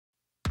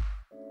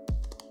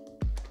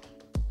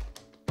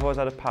I've always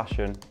had a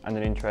passion and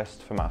an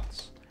interest for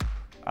maths,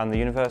 and the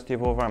University of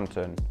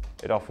Wolverhampton,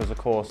 it offers a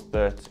course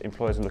that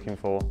employers are looking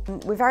for.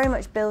 We're very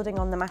much building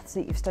on the maths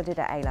that you've studied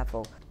at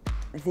A-level.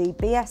 The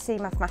BSc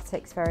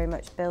Mathematics very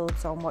much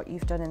builds on what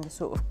you've done in the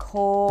sort of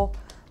core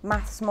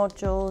maths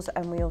modules,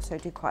 and we also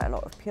do quite a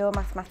lot of pure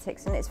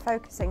mathematics, and it's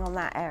focusing on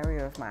that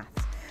area of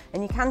maths.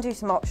 And you can do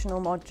some optional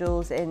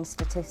modules in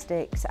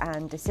statistics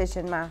and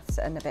decision maths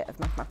and a bit of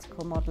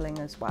mathematical modelling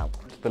as well.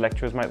 The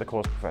lecturers make the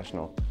course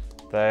professional.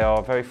 They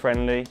are very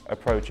friendly,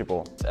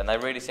 approachable. And they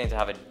really seem to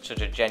have such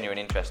a genuine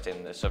interest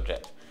in the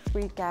subject.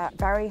 We get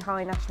very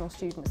high National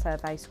Student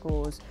Survey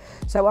scores,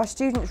 so our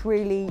students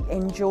really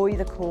enjoy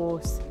the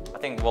course. I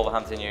think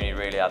Wolverhampton Uni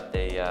really had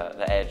the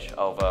edge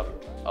over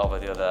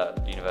the other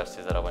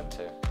universities that I went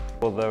to.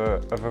 Well, there are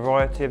a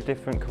variety of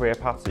different career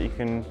paths that you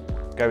can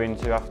go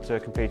into after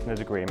completing a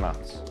degree in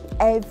maths.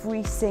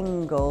 Every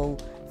single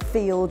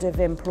field of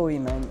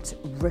employment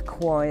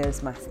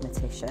requires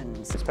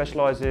mathematicians. It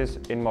specialises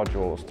in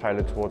modules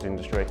tailored towards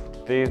industry.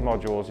 These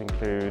modules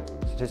include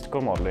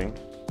statistical modelling,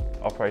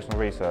 operational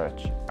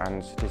research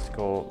and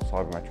statistical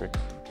cybermetrics.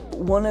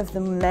 One of the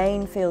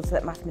main fields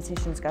that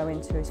mathematicians go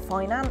into is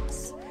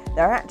finance.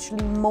 There are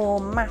actually more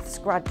maths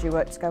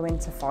graduates go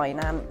into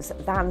finance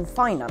than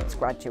finance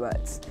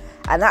graduates,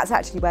 and that's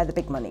actually where the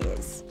big money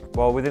is.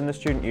 While within the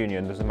student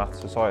union there's a maths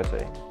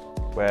society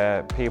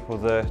where people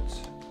that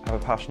have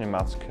a passion in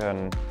maths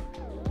can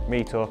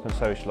meet up and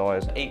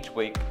socialise. Each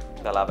week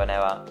they'll have an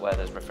hour where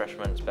there's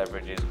refreshments,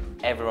 beverages,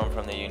 everyone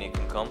from the uni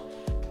can come.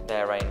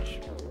 They arrange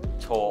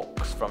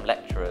talks from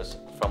lecturers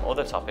from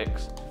other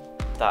topics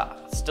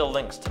that still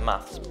links to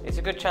maths. It's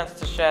a good chance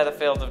to share the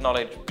field of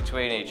knowledge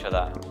between each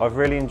other. I've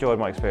really enjoyed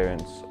my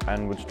experience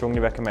and would strongly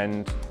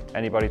recommend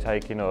anybody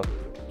taking up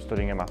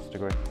studying a maths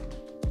degree.